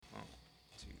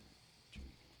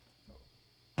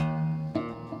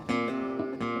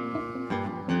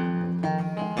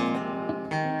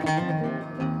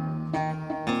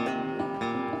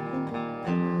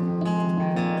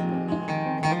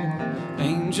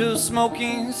Angels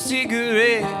smoking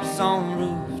cigarettes on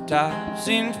rooftops,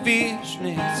 in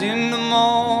fishnets in the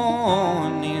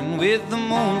morning with the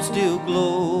moon still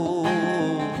glow.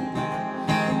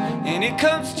 And here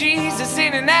comes Jesus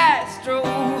in an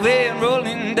Astrovan,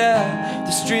 rolling down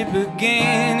the strip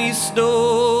again. He's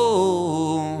stoned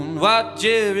while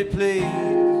Jerry plays.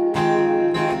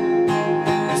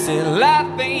 He said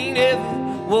life ain't ever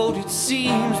what it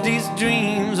seems. These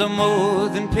dreams are more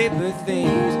than paper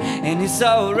things. And it's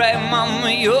alright,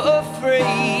 mama, you're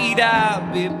afraid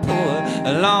I'll be poor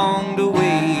along the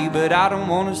way, but I don't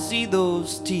wanna see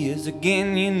those tears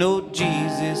again. You know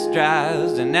Jesus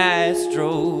drives an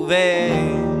Astrovan.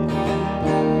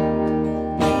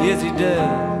 Yes, he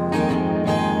does.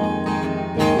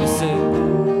 He said,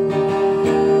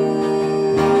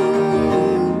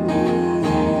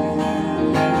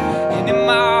 and in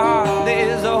my heart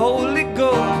there's a Holy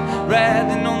Ghost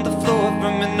writhing on the floor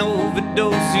from an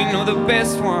overdose. You know the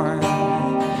best one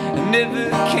never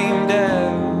came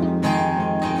down.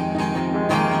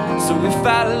 So if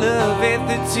I love at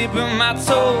the tip of my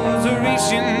toes,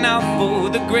 reaching out for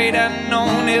the great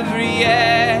unknown, every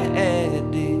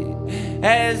addict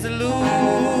has illusions.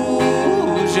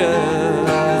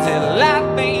 And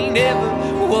life ain't ever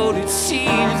what it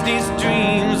seems. These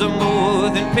dreams are more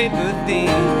than paper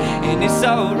things. And it's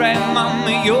alright,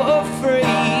 mama, you're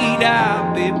afraid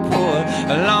I'll be poor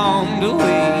along the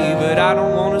way, but I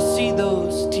don't wanna see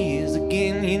those tears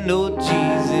again. You know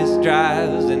Jesus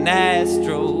drives an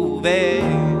Astrovan.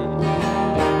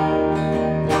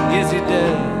 Yes, he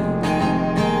does.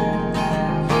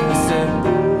 He said,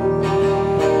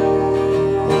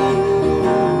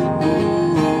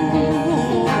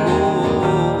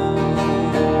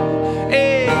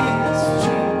 hey, it's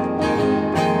true.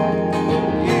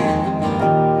 Yeah.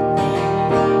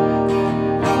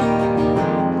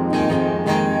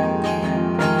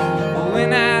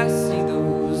 When I see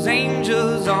those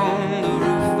angels on the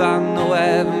roof, I know I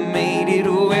haven't made it.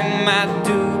 When my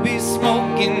doobie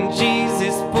smoking,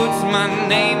 Jesus puts my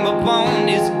name upon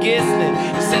his guest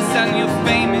list. Says, son, you're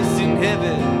famous in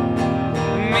heaven.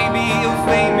 Maybe you're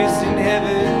famous in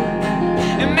heaven,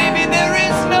 and maybe there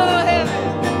is no heaven,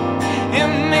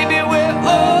 and maybe we're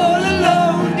all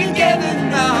alone together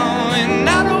now. And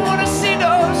I don't wanna see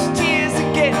those tears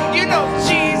again. You know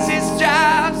Jesus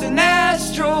drives an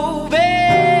Astrovan.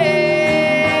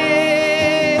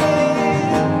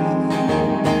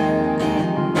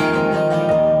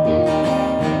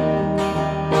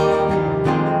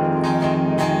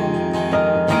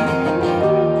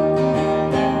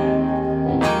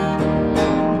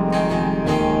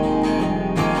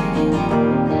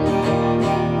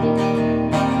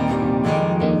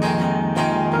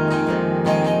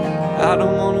 I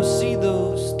don't wanna see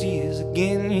those tears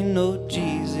again. You know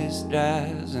Jesus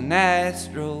drives an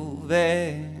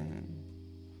Astrovan.